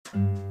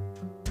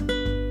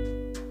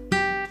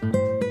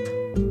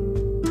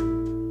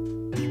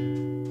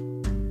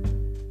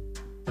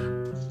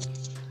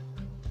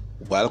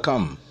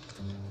Welcome.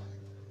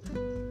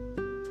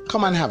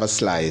 Come and have a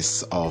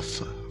slice of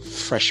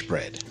fresh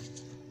bread.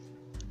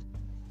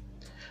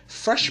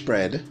 Fresh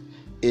Bread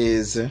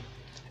is a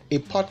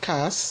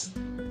podcast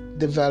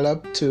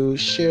developed to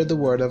share the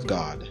Word of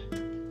God,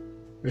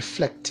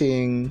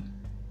 reflecting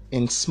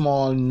in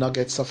small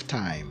nuggets of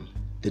time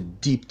the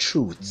deep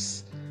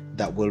truths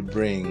that will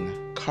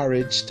bring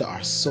courage to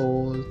our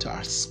soul, to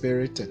our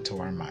spirit, and to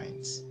our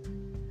minds.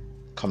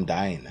 Come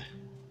dine.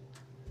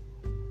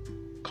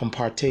 Come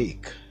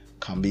partake.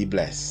 Come be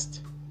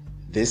blessed.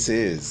 This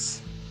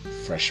is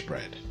Fresh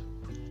Bread.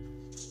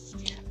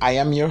 I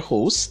am your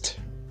host,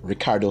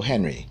 Ricardo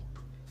Henry.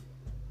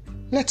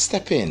 Let's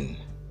step in.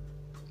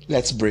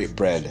 Let's break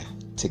bread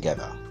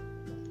together.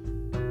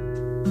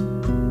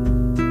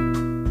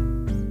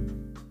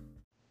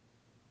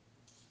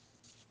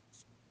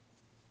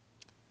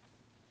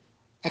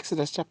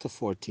 Exodus chapter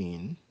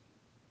 14,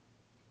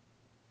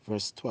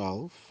 verse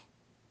 12,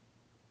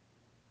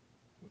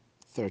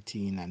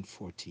 13, and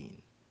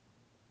 14.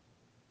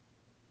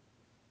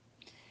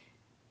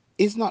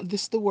 Is not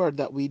this the word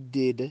that we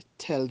did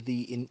tell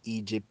thee in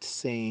Egypt,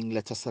 saying,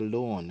 Let us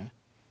alone,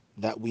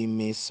 that we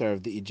may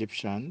serve the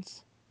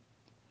Egyptians?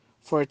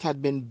 For it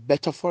had been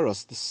better for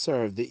us to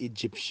serve the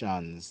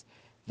Egyptians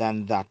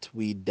than that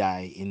we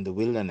die in the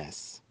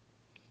wilderness.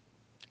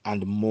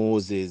 And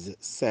Moses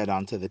said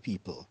unto the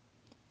people,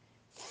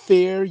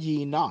 Fear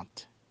ye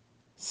not,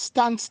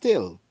 stand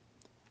still,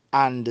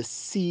 and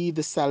see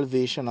the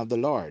salvation of the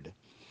Lord,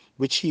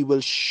 which he will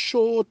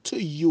show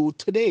to you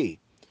today.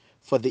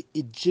 For the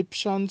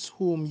Egyptians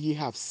whom ye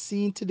have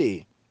seen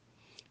today,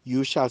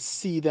 you shall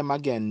see them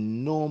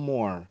again no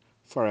more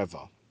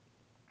forever.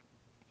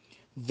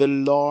 The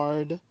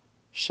Lord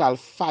shall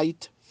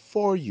fight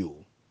for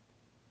you,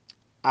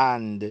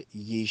 and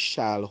ye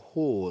shall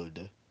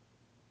hold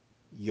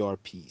your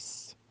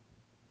peace.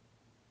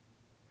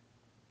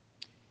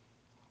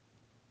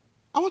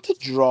 I want to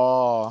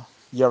draw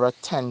your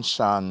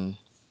attention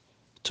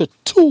to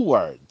two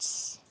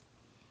words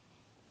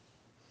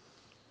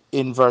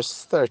in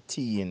verse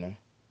 13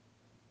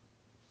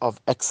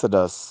 of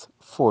Exodus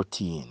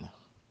 14.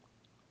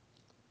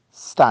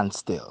 Stand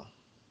still.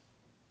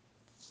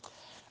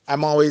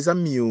 I'm always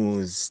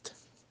amused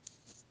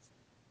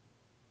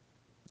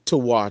to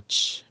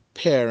watch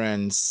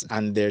parents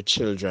and their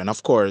children.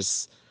 Of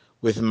course,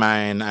 with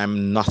mine,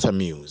 I'm not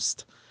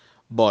amused.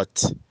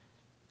 But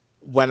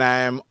when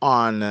I'm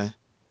on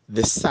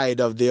the side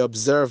of the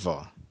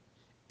observer,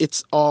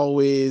 it's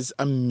always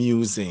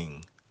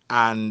amusing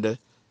and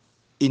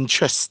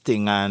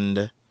interesting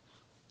and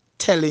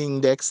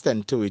telling the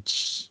extent to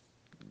which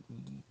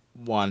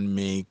one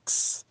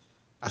makes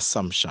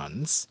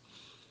assumptions.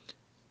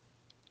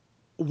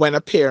 When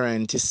a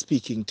parent is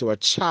speaking to a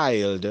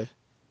child,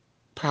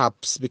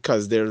 perhaps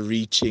because they're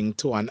reaching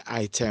to an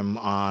item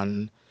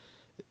on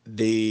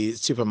the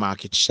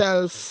supermarket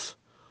shelf,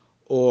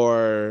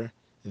 or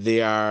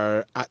they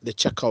are at the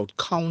checkout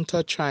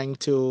counter trying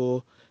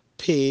to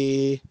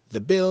pay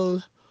the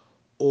bill,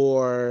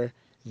 or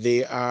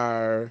they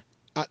are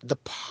at the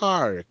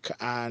park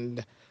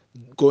and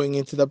going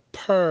into the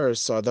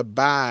purse or the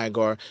bag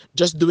or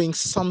just doing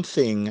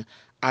something,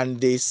 and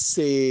they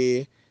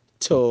say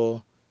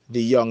to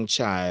the young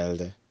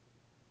child,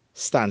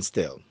 stand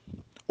still.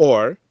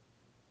 Or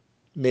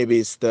maybe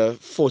it's the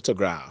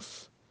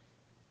photograph,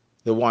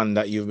 the one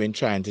that you've been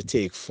trying to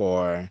take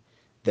for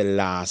the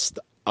last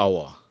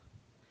hour,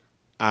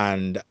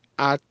 and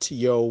at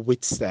your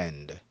wit's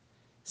end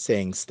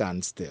saying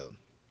stand still.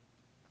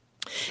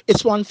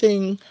 It's one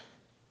thing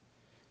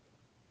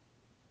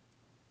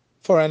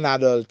for an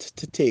adult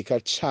to take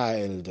a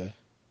child,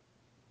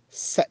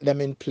 set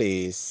them in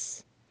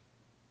place,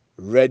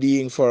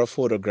 readying for a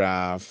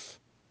photograph,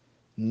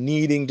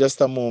 needing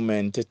just a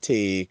moment to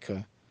take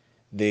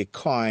the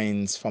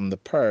coins from the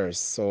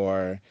purse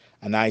or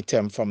an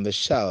item from the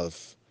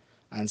shelf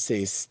and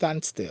say,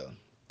 stand still.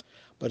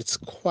 But it's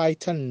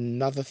quite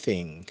another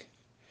thing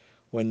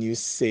when you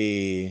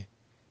say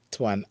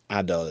to an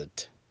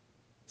adult,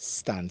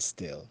 stand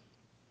still.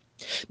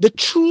 The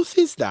truth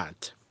is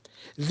that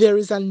there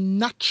is a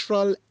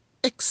natural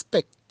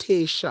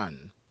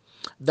expectation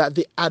that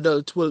the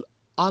adult will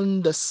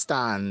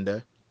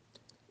understand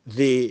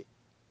the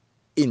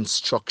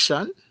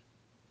instruction,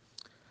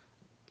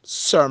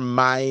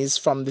 surmise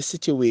from the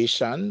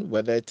situation,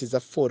 whether it is a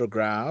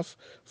photograph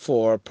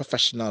for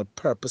professional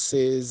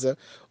purposes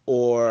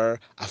or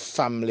a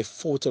family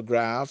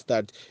photograph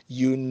that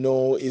you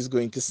know is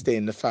going to stay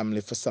in the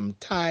family for some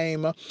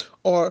time,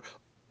 or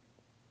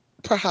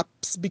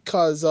perhaps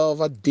because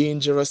of a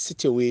dangerous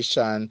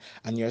situation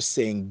and you're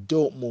saying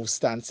don't move,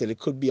 stand still. It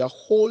could be a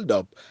hold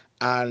up,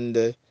 and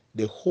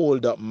the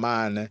hold up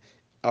man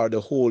or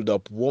the hold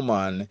up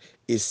woman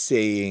is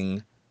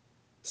saying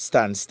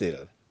stand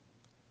still,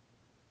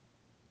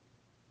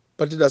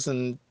 but it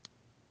doesn't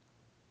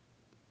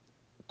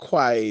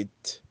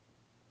quite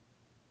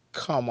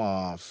come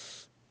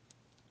off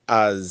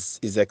as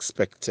is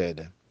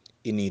expected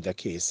in either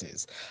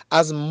cases.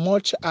 As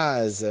much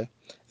as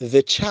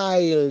the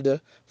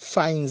child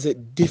finds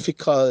it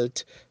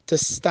difficult to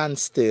stand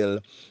still,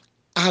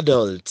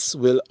 adults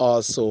will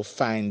also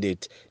find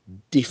it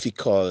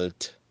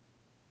difficult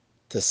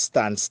to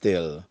stand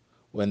still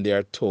when they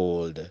are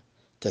told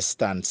to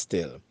stand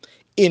still.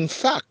 In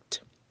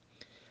fact,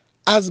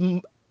 as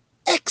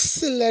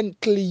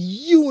excellently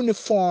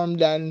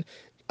uniformed and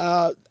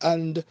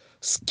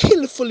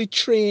skillfully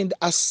trained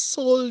as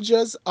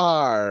soldiers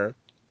are,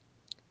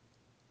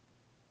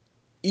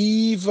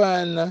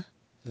 even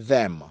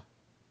them,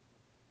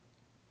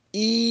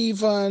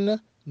 even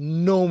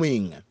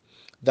knowing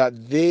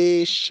that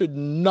they should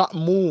not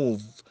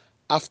move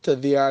after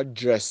they are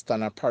dressed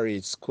on a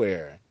parade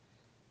square,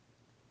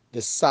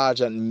 the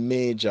sergeant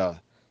major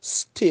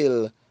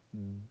still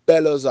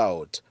bellows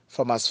out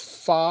from as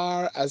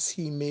far as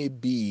he may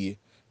be,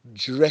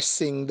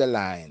 dressing the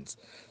lines,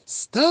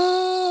 "Stand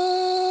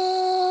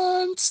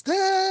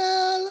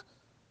still."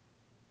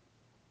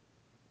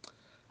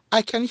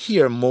 I can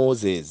hear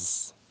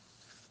Moses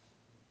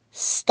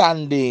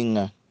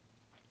standing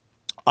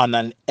on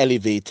an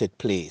elevated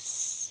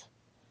place,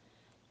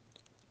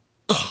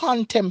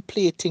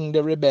 contemplating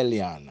the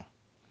rebellion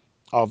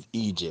of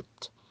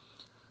Egypt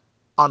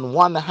on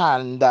one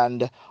hand,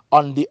 and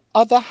on the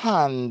other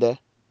hand,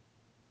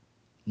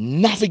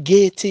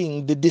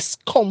 navigating the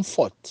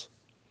discomfort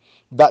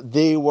that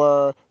they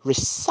were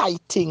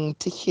reciting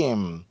to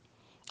him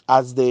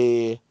as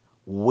they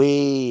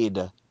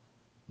weighed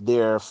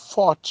their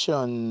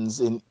fortunes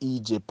in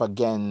Egypt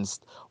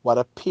against what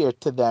appeared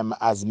to them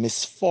as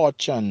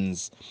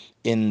misfortunes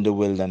in the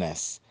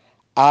wilderness.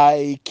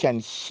 I can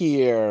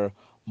hear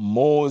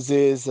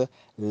Moses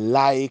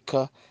like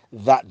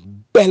that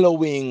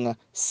bellowing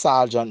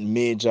sergeant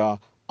major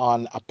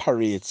on a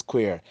parade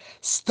square.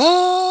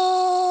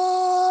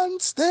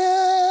 Stand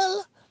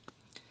still.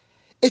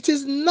 It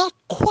is not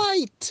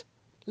quite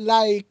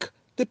like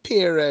the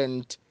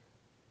parent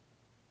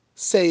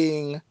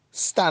saying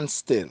stand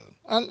still,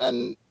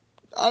 and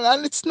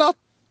it's not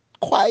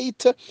quite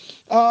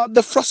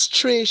the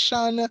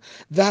frustration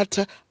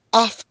that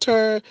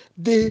after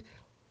the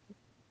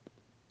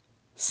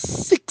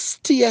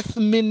 60th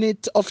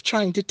minute of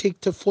trying to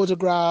take the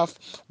photograph,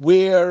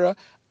 where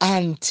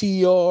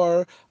auntie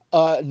or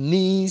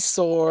niece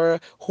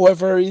or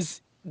whoever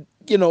is,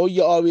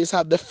 you always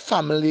have the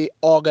family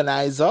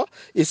organizer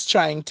is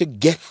trying to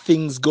get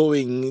things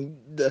going,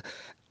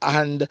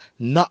 and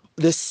not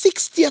the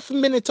 60th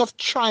minute of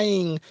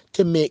trying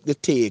to make the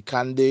take,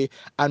 and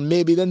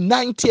maybe the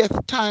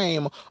 90th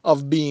time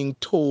of being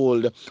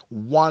told,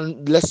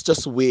 one, let's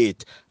just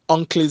wait,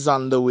 uncle is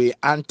on the way,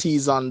 auntie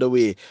is on the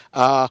way,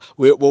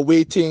 we're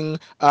waiting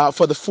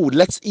for the food,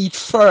 let's eat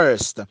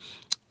first.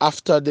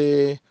 After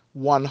the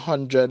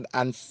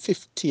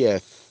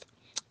 150th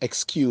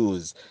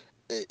excuse,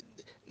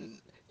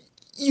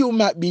 you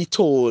might be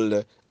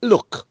told,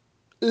 look,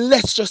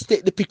 let's just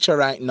take the picture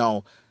right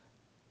now,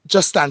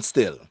 just stand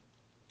still.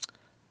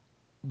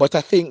 But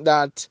I think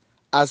that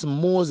as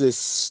Moses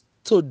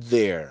stood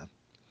there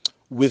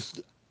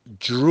with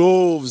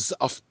droves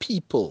of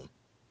people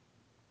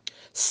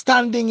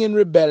standing in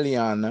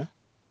rebellion,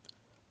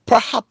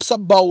 perhaps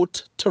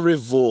about to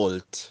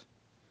revolt,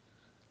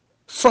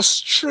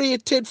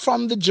 frustrated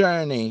from the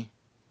journey,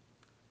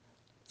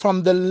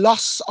 from the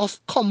loss of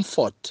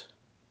comfort,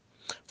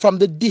 from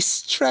the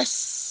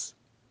distress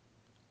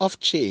of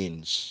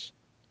change,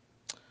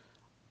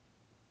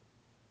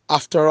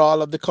 after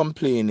all of the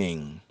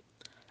complaining,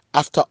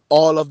 after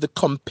all of the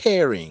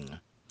comparing,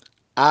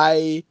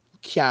 I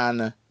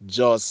can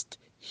just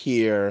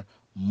hear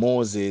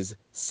Moses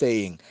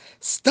saying,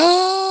 "Stand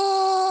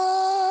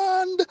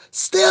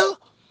still."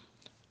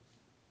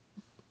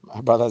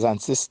 My brothers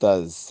and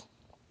sisters,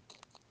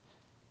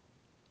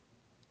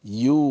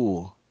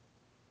 you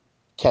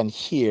can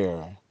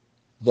hear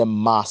the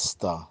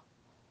master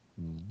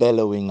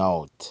bellowing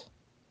out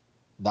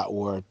that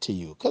word to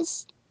you.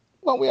 Because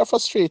when we are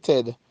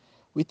frustrated,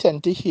 we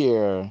tend to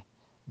hear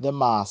the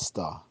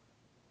master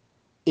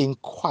in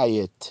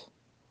quiet,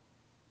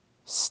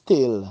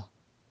 still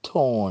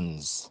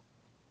tones,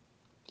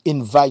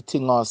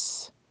 inviting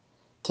us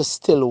to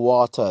still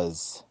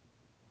waters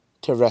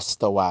to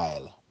rest a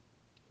while.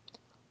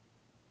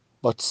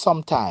 But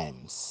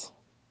sometimes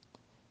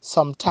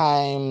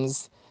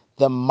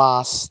the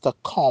master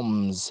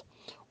comes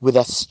with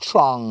a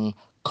strong,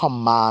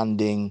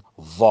 commanding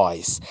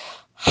voice.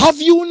 Have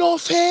you no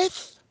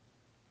faith?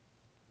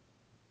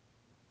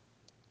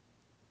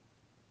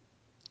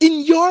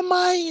 In your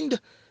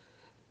mind,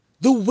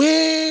 the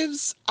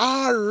waves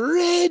are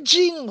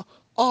raging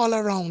all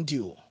around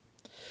you.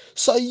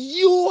 So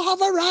you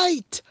have a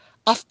right,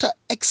 after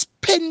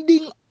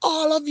expending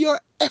all of your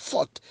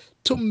effort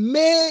to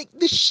make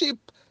the ship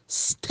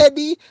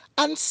steady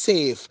and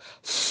safe,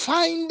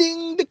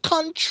 finding the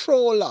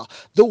controller,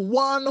 the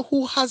one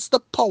who has the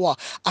power,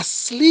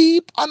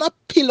 asleep on a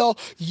pillow,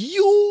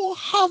 you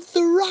have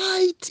the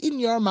right in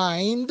your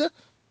mind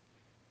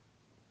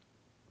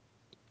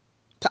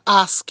to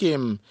ask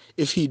him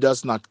if he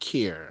does not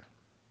care.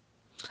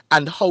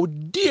 And how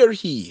dare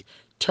he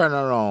turn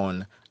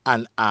around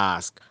and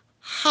ask,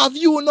 have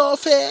you no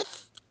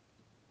faith?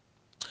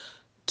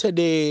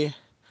 Today,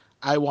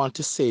 I want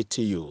to say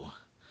to you,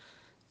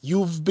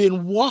 you've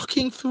been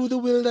walking through the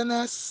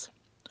wilderness,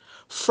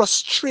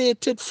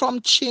 frustrated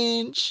from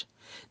change,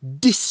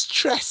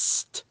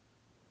 distressed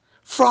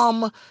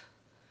from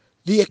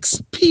the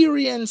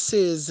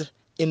experiences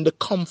in the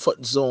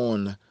comfort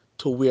zone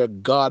to where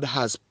God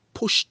has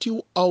pushed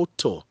you out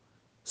to,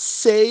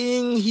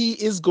 saying he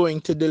is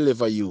going to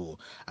deliver you.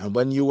 And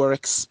when you were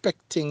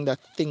expecting that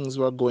things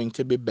were going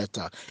to be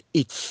better,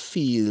 it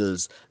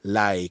feels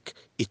like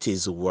it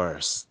is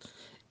worse.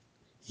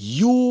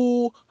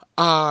 You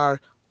are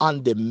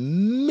on the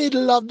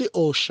middle of the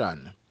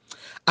ocean,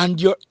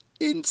 and your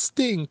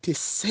instinct is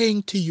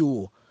saying to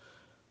you,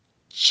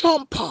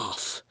 jump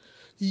off.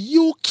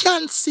 You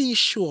can see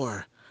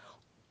shore.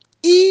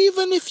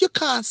 Even if you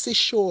can't see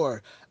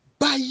shore,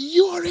 by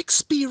your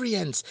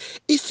experience,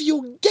 if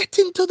you get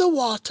into the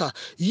water,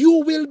 you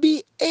will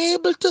be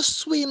able to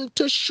swim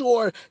to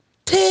shore.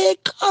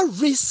 Take a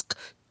risk,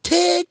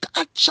 take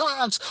a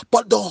chance.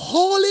 But the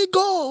Holy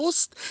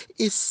Ghost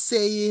is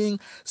saying,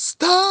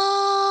 stand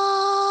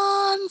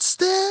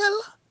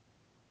still.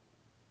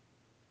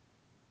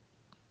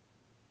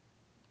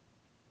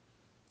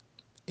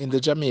 In the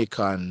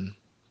Jamaican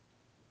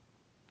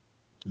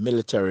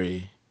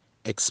military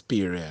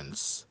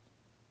experience,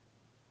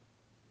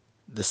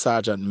 the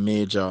sergeant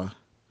major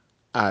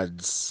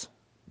adds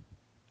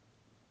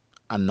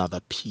another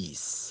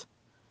piece.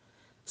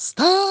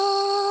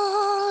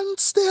 Stand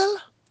still,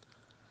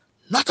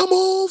 not a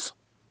move.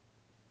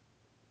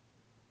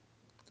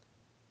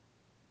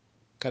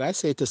 Can I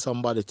say to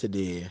somebody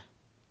today,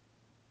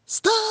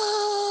 stand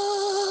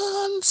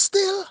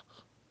still,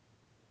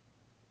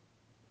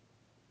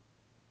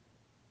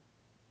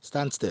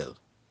 stand still.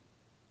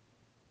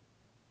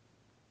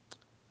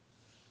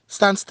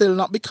 Stand still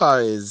not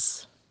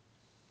because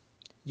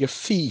your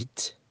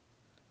feet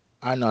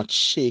are not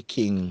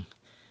shaking,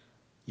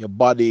 your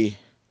body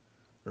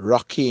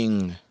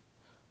rocking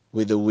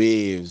with the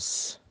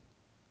waves.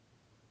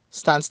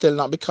 Stand still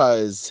not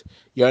because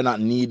you're not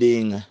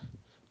needing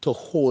to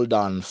hold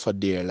on for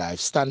dear life.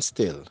 Stand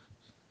still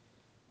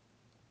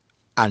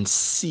and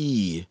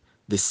see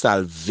the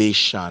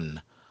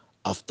salvation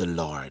of the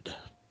Lord.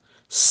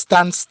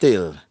 Stand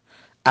still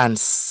and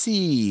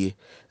see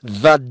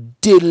the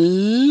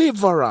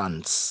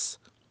deliverance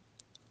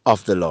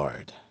of the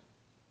Lord.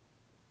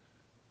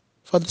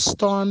 For the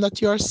storm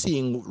that you are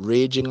seeing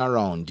raging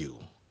around you,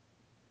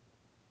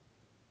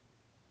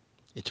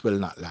 it will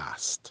not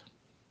last.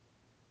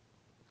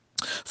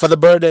 For the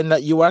burden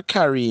that you are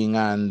carrying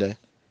and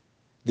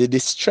the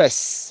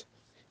distress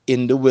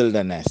in the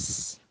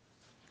wilderness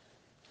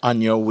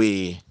on your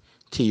way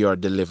to your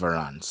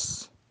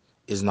deliverance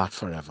is not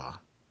forever.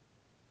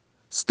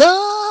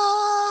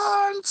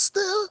 Stand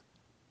still,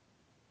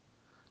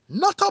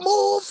 not a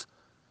move.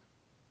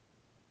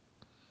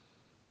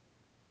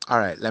 All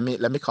right, let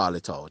me call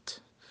it out.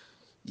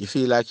 You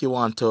feel like you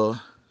want to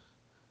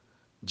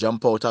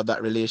jump out of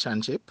that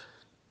relationship?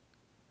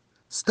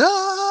 Stand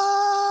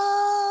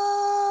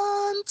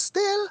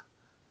still.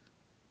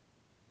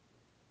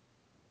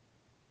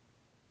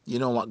 You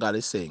know what God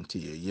is saying to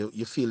you.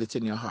 You feel it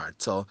in your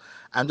heart. So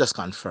I'm just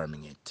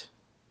confirming it.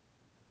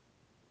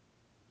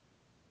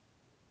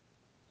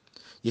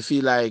 You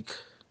feel like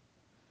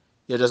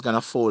you're just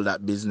gonna fold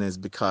that business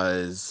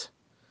because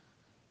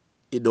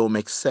it don't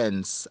make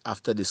sense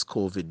after this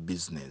COVID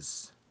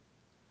business.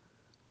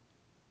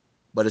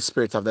 But the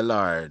Spirit of the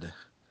Lord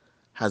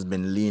has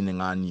been leaning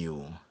on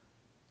you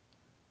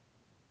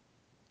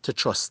to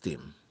trust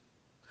Him.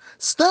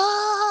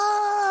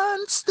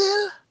 Stand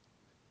still.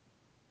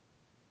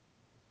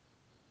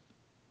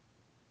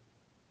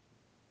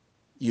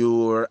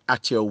 You're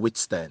at your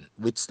wit's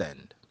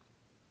end.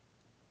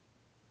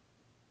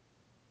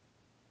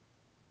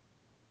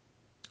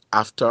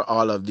 After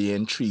all of the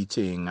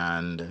entreating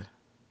and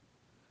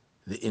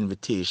the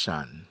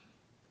invitation,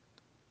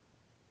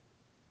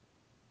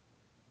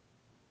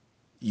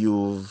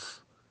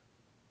 you've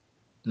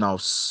now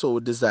so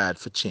desired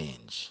for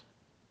change,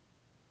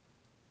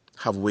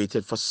 have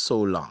waited for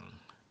so long,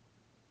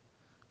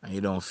 and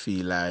you don't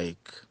feel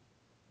like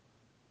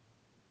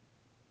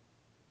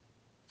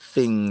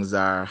things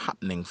are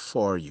happening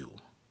for you,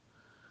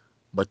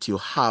 but you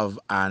have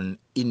an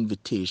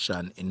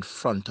invitation in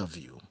front of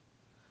you.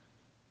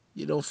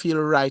 You don't feel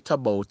right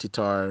about it,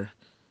 or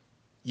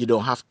you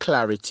don't have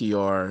clarity,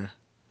 or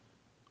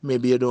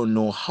maybe you don't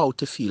know how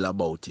to feel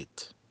about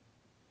it.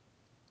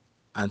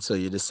 And so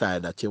you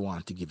decide that you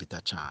want to give it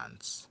a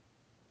chance.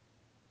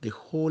 The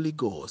Holy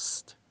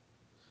Ghost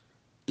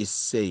is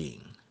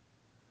saying,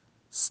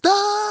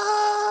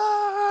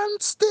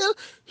 stand still.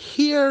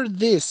 Hear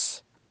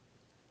this,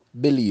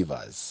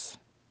 believers.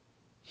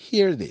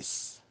 Hear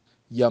this,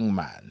 young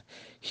man.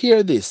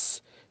 Hear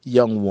this,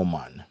 young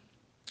woman.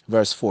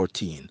 Verse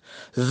 14.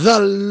 The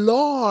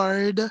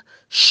Lord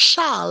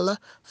shall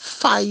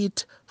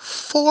fight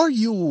for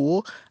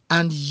you,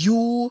 and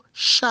you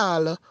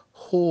shall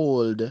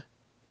hold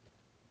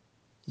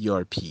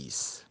your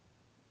peace.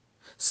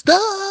 Stand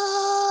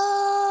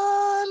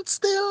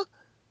still.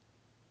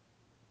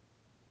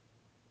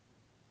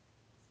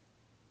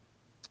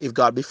 If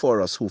God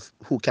before us,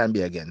 who can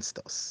be against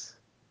us?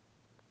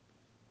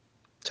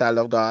 Child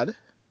of God,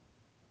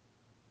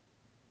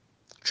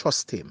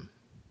 trust Him.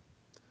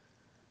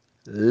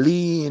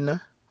 Lean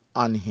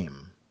on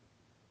Him.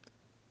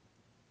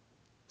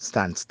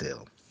 Stand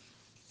still.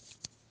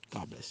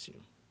 God bless you.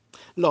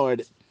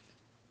 Lord,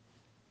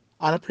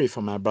 I want to pray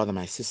for my brother,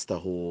 my sister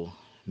who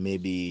may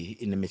be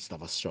in the midst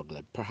of a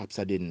struggle. Perhaps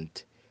I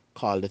didn't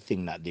call the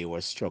thing that they were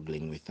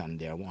struggling with, and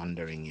they're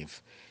wondering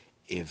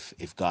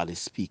if God is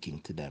speaking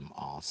to them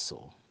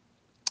also.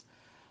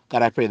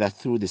 God, I pray that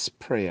through this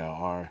prayer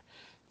or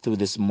through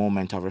this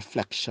moment of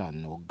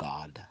reflection, oh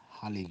God,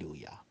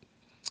 hallelujah,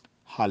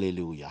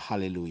 hallelujah,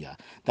 hallelujah,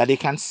 that they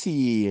can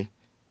see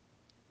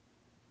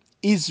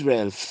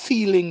Israel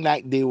feeling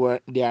like they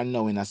are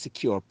now in a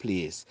secure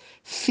place,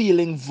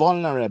 feeling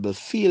vulnerable,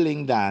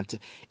 feeling that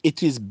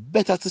it is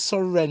better to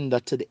surrender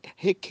to the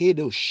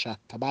Hekedosha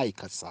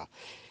Tabaikasa,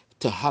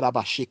 to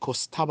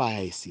Harabashikos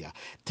Tabaisia,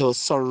 to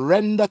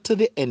surrender to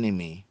the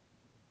enemy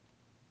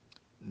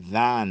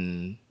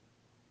than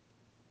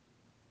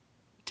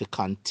to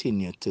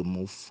continue to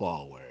move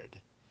forward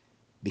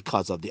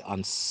because of the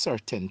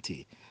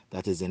uncertainty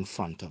that is in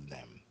front of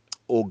them.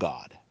 Oh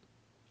God,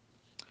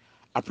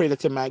 I pray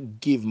that you might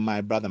give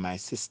my brother, my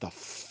sister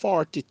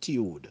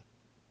fortitude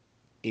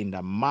in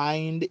the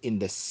mind, in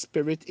the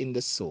spirit, in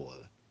the soul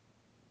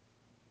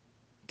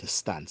to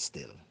stand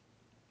still.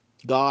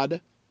 God,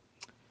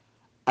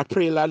 I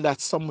pray, Lord,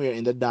 that somewhere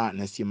in the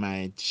darkness you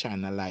might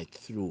shine a light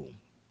through.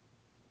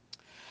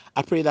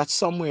 I pray that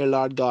somewhere,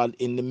 Lord God,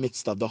 in the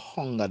midst of the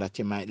hunger, that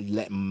you might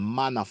let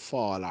manna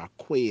fall or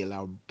quail,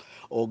 or,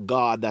 oh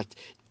God, that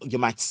you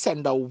might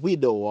send a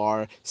widow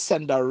or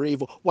send a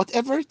raven,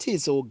 whatever it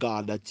is, oh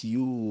God, that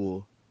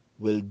you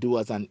will do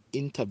as an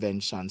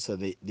intervention so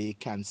that they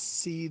can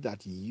see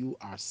that you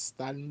are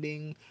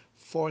standing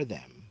for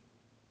them.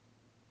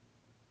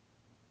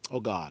 Oh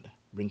God,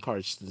 bring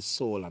courage to the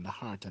soul and the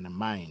heart and the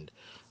mind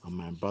of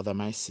my brother,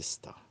 my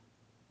sister.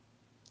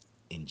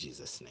 In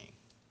Jesus' name,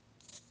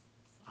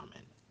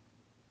 amen.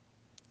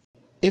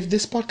 If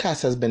this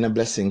podcast has been a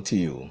blessing to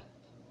you,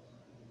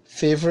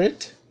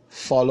 favorite,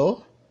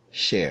 follow,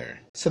 share,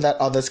 so that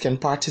others can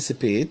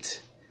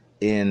participate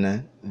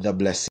in the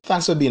blessing.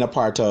 Thanks for being a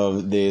part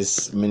of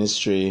this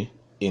ministry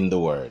in the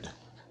Word.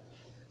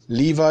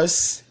 Leave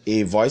us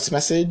a voice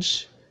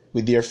message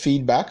with your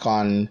feedback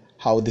on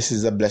how this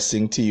is a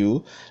blessing to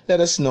you.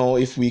 Let us know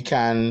if we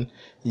can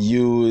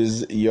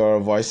use your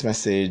voice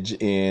message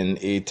in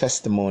a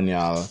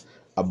testimonial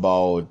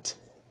about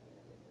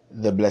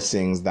the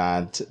blessings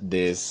that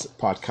this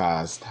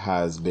podcast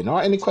has been,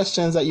 or any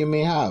questions that you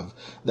may have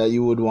that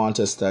you would want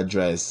us to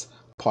address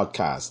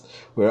podcast.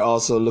 We're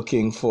also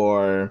looking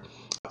for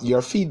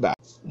your feedback.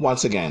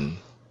 Once again,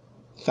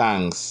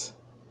 thanks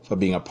for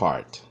being a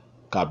part.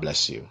 God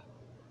bless you.